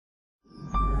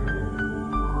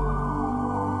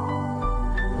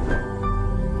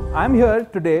I'm here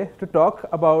today to talk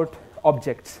about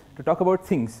objects, to talk about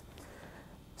things.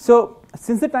 So,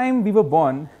 since the time we were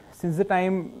born, since the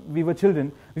time we were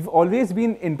children, we've always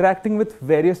been interacting with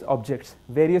various objects,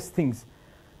 various things.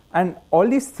 And all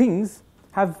these things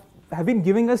have been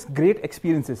giving us great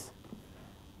experiences.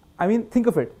 I mean, think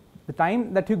of it. The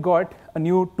time that you got a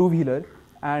new two-wheeler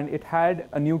and it had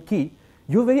a new key,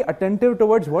 you were very attentive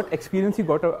towards what experience you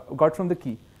got from the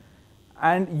key.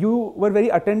 And you were very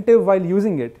attentive while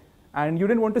using it, and you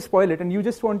didn't want to spoil it, and you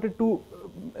just wanted to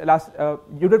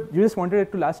you just wanted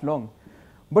it to last long.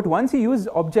 But once you use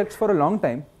objects for a long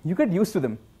time, you get used to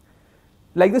them.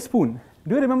 Like the spoon.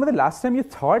 Do you remember the last time you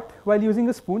thought while using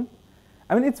a spoon?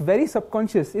 I mean, it's very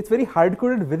subconscious. It's very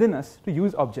hard-coded within us to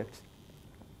use objects.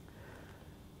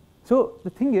 So the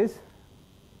thing is,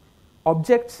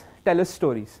 objects tell us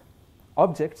stories.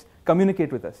 Objects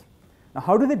communicate with us. Now,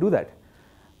 how do they do that?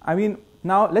 I mean,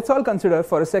 now let's all consider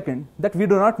for a second that we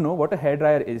do not know what a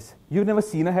hairdryer is. You've never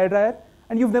seen a hairdryer,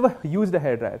 and you've never used a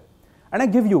hairdryer. And I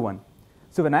give you one.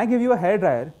 So when I give you a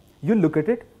hairdryer, you'll look at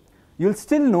it, you'll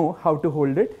still know how to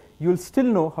hold it, you'll still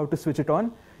know how to switch it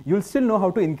on, you'll still know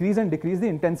how to increase and decrease the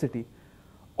intensity,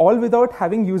 all without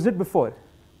having used it before.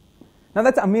 Now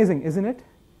that's amazing, isn't it?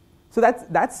 So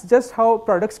that's just how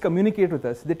products communicate with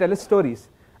us. They tell us stories.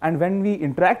 And when we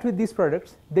interact with these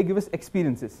products, they give us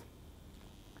experiences.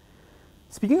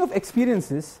 Speaking of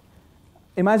experiences,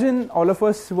 imagine all of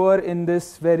us were in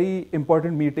this very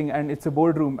important meeting, and it's a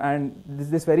boardroom, and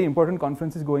this very important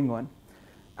conference is going on.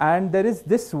 And there is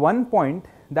this one point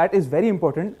that is very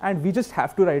important, and we just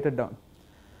have to write it down.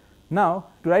 Now,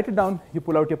 to write it down, you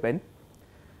pull out your pen,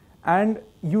 and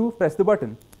you press the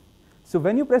button. So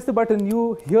when you press the button,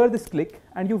 you hear this click,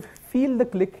 and you feel the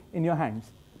click in your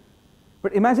hands.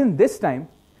 But imagine this time,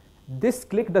 this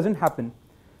click doesn't happen.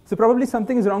 So probably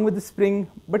something is wrong with the spring,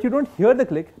 but you don't hear the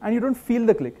click and you don't feel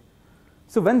the click.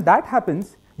 So when that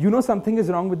happens, you know something is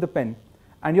wrong with the pen,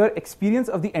 and your experience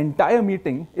of the entire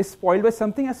meeting is spoiled by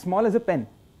something as small as a pen.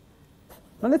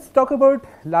 Now let's talk about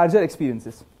larger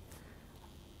experiences.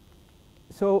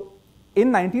 So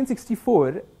in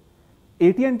 1964,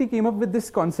 AT&T came up with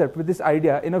this concept, with this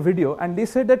idea in a video, and they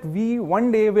said that we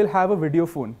one day will have a video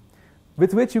phone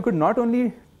with which you could not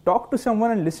only talk to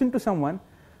someone and listen to someone,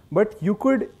 but you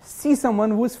could see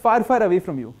someone who is far, far away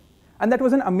from you. And that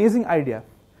was an amazing idea.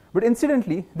 But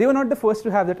incidentally, they were not the first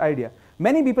to have that idea.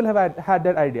 Many people have had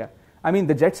that idea. I mean,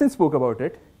 the Jetsons spoke about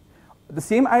it. The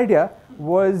same idea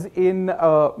was in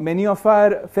many of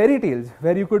our fairy tales,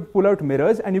 where you could pull out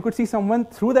mirrors and you could see someone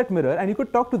through that mirror and you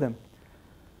could talk to them.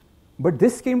 But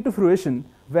this came to fruition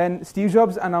when Steve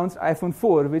Jobs announced iPhone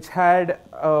 4, which had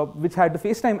the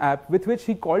FaceTime app with which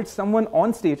he called someone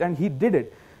on stage, and he did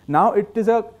it. Now it is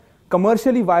a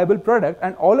commercially viable product,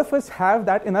 and all of us have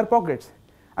that in our pockets.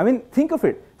 I mean, think of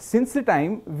it. Since the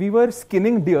time we were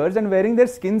skinning deers and wearing their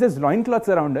skins as loincloths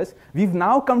around us, we've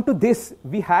now come to this.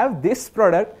 We have this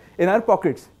product in our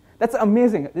pockets. That's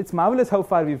amazing. It's marvelous how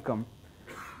far we've come.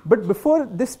 But before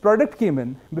this product came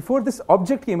in, before this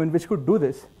object came in which could do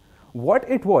this, what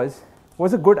it was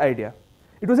a good idea.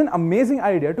 It was an amazing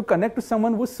idea to connect to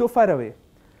someone who was so far away.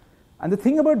 And the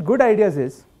thing about good ideas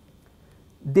is,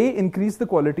 they increase the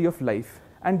quality of life,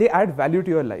 and they add value to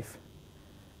your life.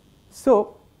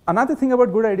 So another thing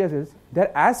about good ideas is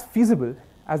they're as feasible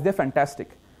as they're fantastic.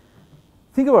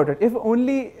 Think about it.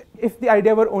 If the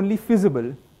idea were only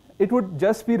feasible, it would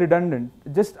just be redundant,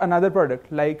 just another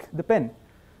product like the pen.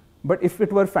 But if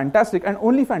it were fantastic and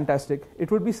only fantastic,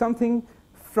 it would be something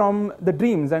from the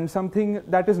dreams and something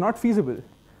that is not feasible.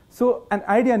 So an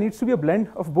idea needs to be a blend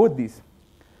of both these.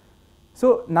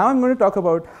 So now I'm going to talk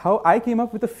about how I came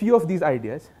up with a few of these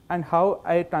ideas and how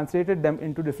I translated them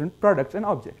into different products and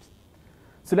objects.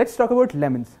 So let's talk about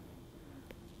lemons.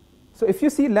 So if you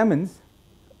see lemons,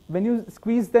 when you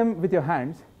squeeze them with your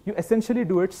hands, you essentially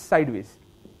do it sideways.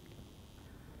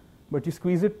 But you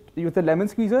squeeze it with a lemon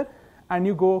squeezer and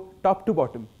you go top to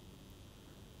bottom.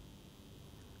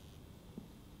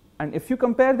 And if you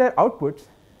compare their outputs,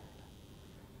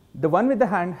 the one with the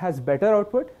hand has better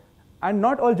output, and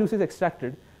not all juice is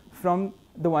extracted from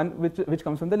the one which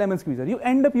comes from the lemon squeezer. You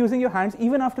end up using your hands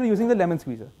even after using the lemon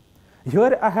squeezer.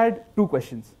 Here I had two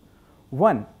questions.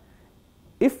 One,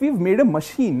 if we've made a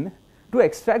machine to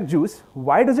extract juice,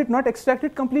 why does it not extract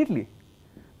it completely?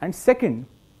 And second,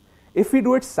 if we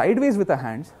do it sideways with our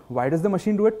hands, why does the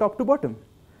machine do it top to bottom?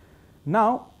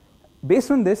 Now,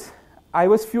 based on this, I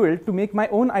was fueled to make my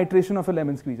own iteration of a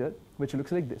lemon squeezer, which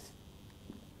looks like this.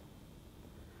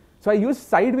 So I used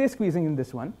sideways squeezing in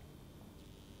this one.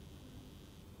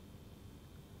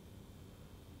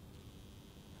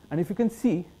 And if you can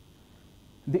see,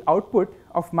 the output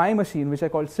of my machine, which I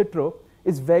call Citro,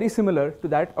 is very similar to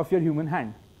that of your human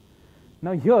hand.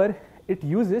 Now here, it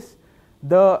uses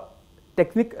the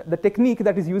technique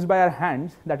that is used by our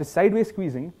hands, that is sideways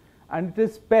squeezing, and it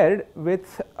is paired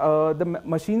with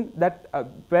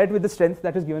paired with the strength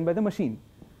that is given by the machine.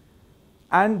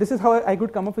 And this is how I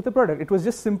could come up with a product. It was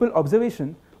just simple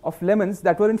observation of lemons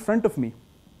that were in front of me.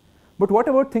 But what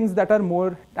about things that are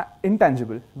more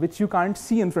intangible, which you can't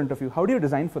see in front of you? How do you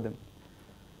design for them?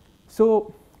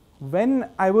 So when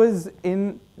I was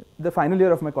in the final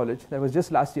year of my college, that was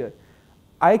just last year,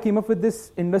 I came up with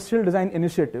this industrial design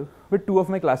initiative with 2 of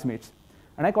my classmates,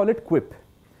 and I call it QUIP.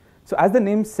 So as the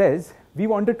name says, we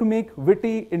wanted to make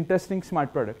witty, interesting,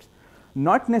 smart products.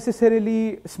 Not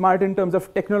necessarily smart in terms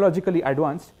of technologically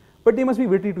advanced, but they must be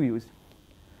witty to use.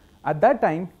 At that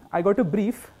time, I got a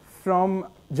brief from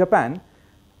Japan,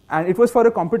 and it was for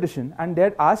a competition, and they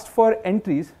had asked for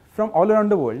entries from all around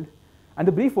the world. And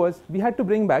the brief was, we had to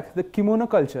bring back the kimono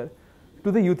culture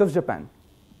to the youth of Japan.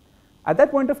 At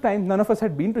that point of time, none of us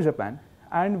had been to Japan,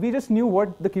 and we just knew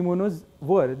what the kimonos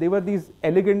were. They were these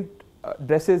elegant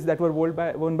dresses that were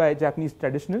worn by Japanese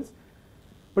traditionals,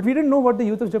 but we didn't know what the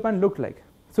youth of Japan looked like.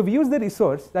 So we used the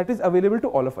resource that is available to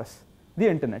all of us, the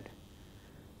internet.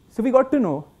 So we got to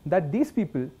know that these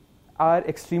people are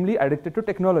extremely addicted to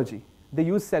technology. They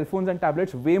use cell phones and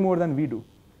tablets way more than we do.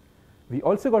 We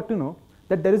also got to know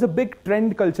that there is a big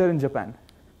trend culture in Japan.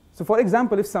 So for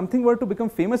example, if something were to become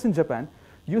famous in Japan,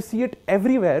 you see it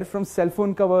everywhere, from cell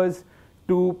phone covers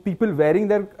to people wearing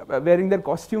their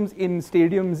costumes in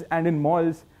stadiums and in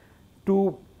malls,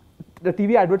 to the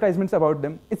TV advertisements about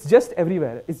them. It's just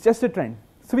everywhere. It's just a trend.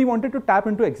 So we wanted to tap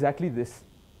into exactly this.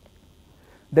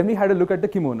 Then we had a look at the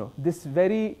kimono, this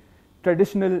very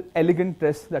traditional, elegant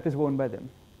dress that is worn by them.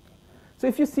 So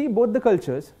if you see both the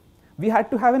cultures, we had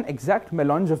to have an exact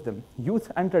melange of them,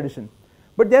 youth and tradition.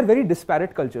 But they are very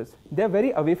disparate cultures. They are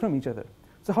very away from each other.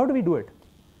 So how do we do it?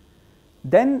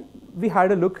 Then we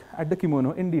had a look at the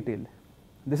kimono in detail.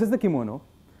 This is the kimono.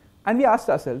 And we asked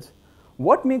ourselves,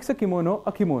 what makes a kimono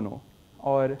a kimono?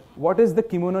 Or what is the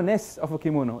kimono-ness of a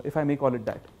kimono, if I may call it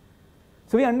that?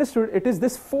 So we understood it is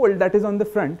this fold that is on the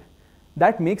front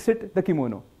that makes it the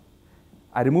kimono.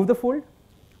 I remove the fold,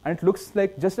 and it looks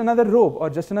like just another robe or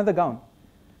just another gown.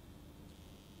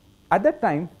 At that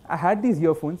time, I had these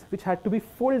earphones which had to be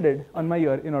folded on my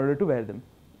ear in order to wear them.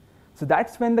 So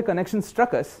that's when the connection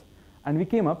struck us, and we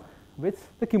came up with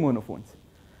the kimono phones.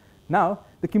 Now,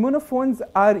 the kimono phones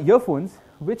are earphones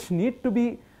which need to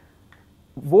be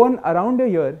worn around your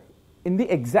ear in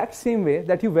the exact same way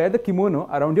that you wear the kimono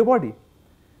around your body.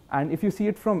 And if you see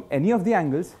it from any of the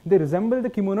angles, they resemble the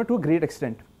kimono to a great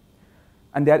extent.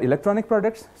 And they are electronic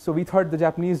products, so we thought the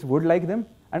Japanese would like them.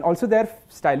 And also they are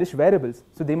stylish wearables,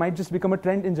 so they might just become a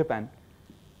trend in Japan.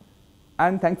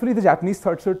 And thankfully the Japanese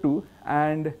thought so too,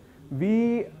 and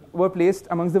we were placed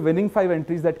amongst the winning 5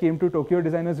 entries that came to Tokyo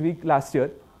Designers Week last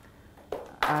year.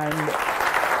 And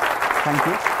thank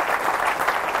you.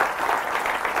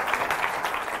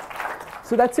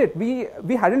 So that's it.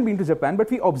 We hadn't been to Japan,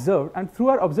 but we observed, and through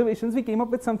our observations we came up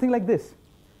with something like this.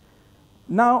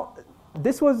 Now,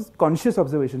 this was conscious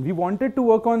observation. We wanted to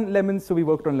work on lemons, so we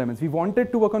worked on lemons. We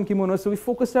wanted to work on kimonos, so we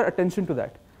focused our attention to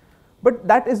that. But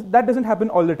that doesn't happen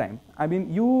all the time. I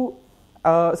mean,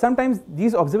 sometimes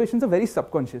these observations are very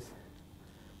subconscious.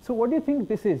 So what do you think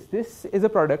this is? This is a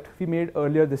product we made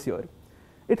earlier this year.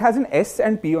 It has an S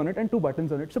and P on it and 2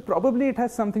 buttons on it. So probably it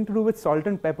has something to do with salt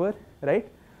and pepper, right?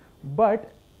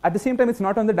 But at the same time, it's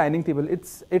not on the dining table.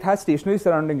 It has stationery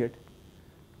surrounding it.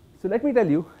 So let me tell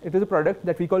you, it is a product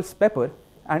that we call Spepper,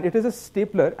 and it is a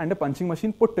stapler and a punching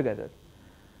machine put together.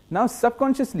 Now,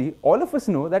 subconsciously, all of us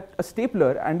know that a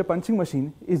stapler and a punching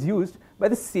machine is used by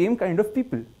the same kind of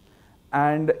people,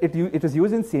 and it is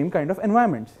used in same kind of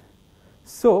environments.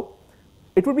 So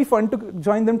it would be fun to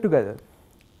join them together.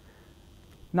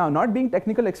 Now, not being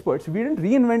technical experts, we didn't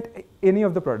reinvent any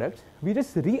of the products. We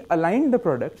just realigned the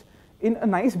products in a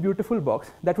nice, beautiful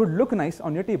box that would look nice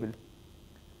on your table.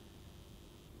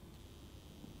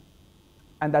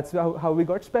 And that's how we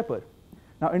got Spepper.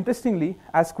 Now, interestingly,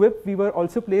 as Quip, we were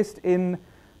also placed in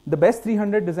the best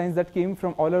 300 designs that came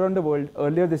from all around the world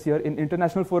earlier this year in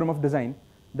International Forum of Design,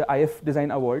 the IF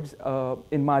Design Awards,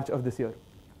 in March of this year.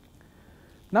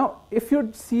 Now, if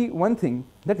you'd see one thing,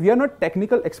 that we are not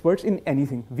technical experts in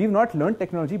anything. We've not learned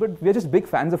technology, but we're just big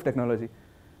fans of technology.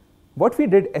 What we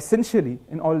did essentially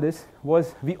in all this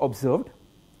was we observed,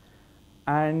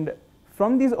 and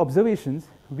from these observations,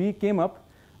 we came up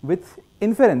with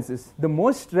inferences, the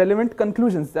most relevant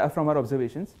conclusions from our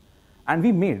observations, and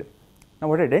we made. Now,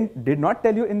 what I did not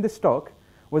tell you in this talk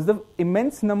was the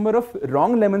immense number of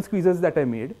wrong lemon squeezes that I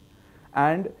made,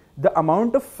 and the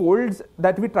amount of folds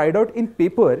that we tried out in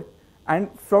paper, and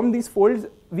from these folds,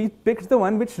 we picked the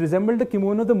one which resembled the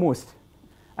kimono the most.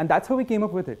 And that's how we came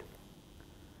up with it.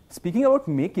 Speaking about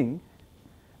making,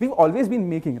 we've always been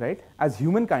making, right? As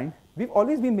humankind, we've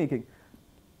always been making.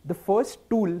 The first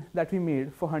tool that we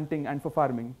made for hunting and for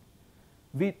farming,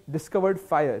 we discovered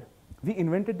fire. We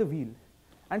invented the wheel.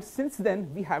 And since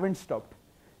then, we haven't stopped.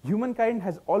 Humankind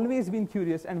has always been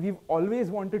curious, and we've always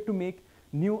wanted to make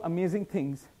new amazing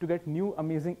things to get new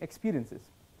amazing experiences.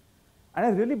 And I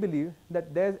really believe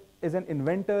that there is an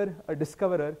inventor, a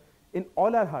discoverer in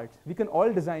all our hearts. We can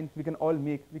all design, we can all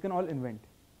make, we can all invent.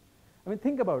 I mean,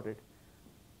 think about it.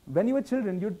 When you were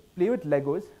children, you'd play with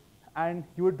Legos and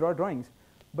you would draw drawings.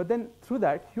 But then through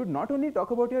that, you'd not only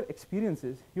talk about your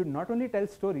experiences, you'd not only tell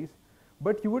stories,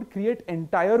 but you would create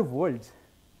entire worlds.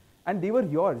 And they were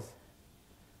yours.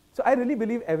 So I really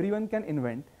believe everyone can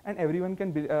invent, and everyone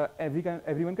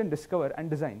can discover and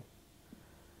design.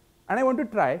 And I want to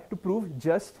try to prove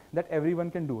just that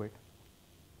everyone can do it.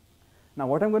 Now,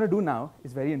 what I'm going to do now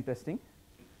is very interesting.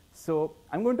 So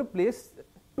I'm going to place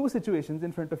two situations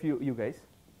in front of you guys.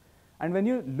 And when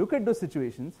you look at those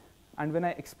situations, and when I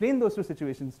explain those two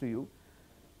situations to you,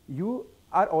 you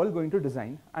are all going to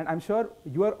design. And I'm sure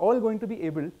you are all going to be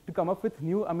able to come up with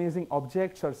new amazing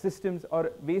objects or systems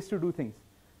or ways to do things.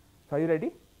 So are you ready?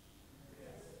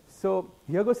 Yes. So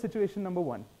here goes situation number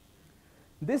one.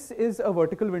 This is a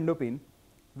vertical window pane,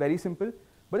 very simple.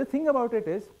 But the thing about it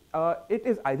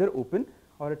is either open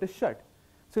or it is shut.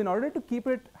 So in order to keep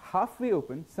it halfway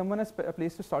open, someone has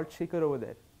placed a salt shaker over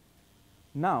there.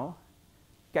 Now,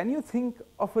 can you think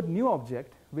of a new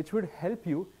object which would help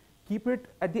you keep it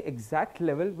at the exact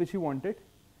level which you want it?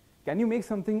 Can you make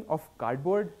something of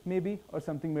cardboard maybe, or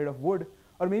something made of wood,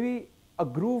 or maybe a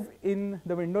groove in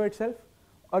the window itself,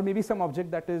 or maybe some object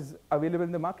that is available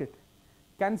in the market?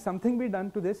 Can something be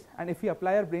done to this? And if we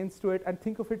apply our brains to it and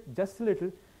think of it just a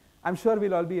little, I'm sure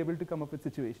we'll all be able to come up with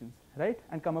situations, right?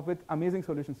 And come up with amazing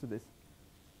solutions to this.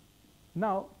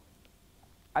 Now,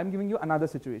 I'm giving you another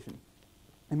situation.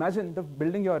 Imagine the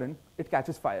building you're in, it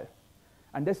catches fire.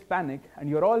 And there's panic, and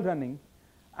you're all running.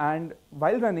 And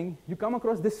while running, you come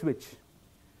across this switch.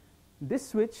 This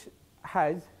switch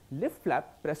has lift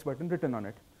flap, press button written on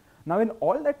it. Now, in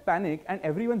all that panic, and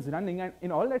everyone's running, and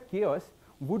in all that chaos,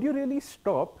 would you really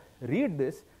stop, read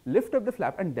this, lift up the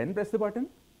flap, and then press the button?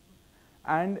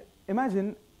 And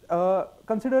imagine,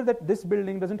 consider that this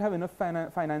building doesn't have enough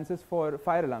finances for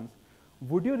fire alarms.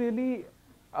 Would you really,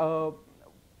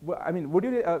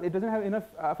 it doesn't have enough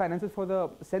finances for the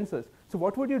sensors. So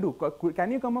what would you do?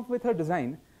 Can you come up with a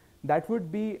design that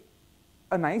would be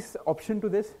a nice option to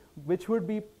this, which would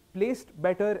be placed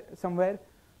better somewhere?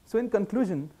 So in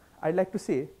conclusion, I'd like to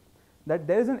say that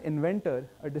there is an inventor,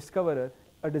 a discoverer,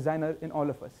 a designer in all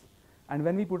of us. And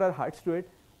when we put our hearts to it,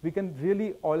 we can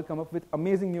really all come up with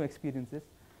amazing new experiences.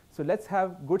 So let's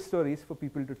have good stories for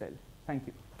people to tell. Thank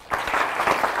you.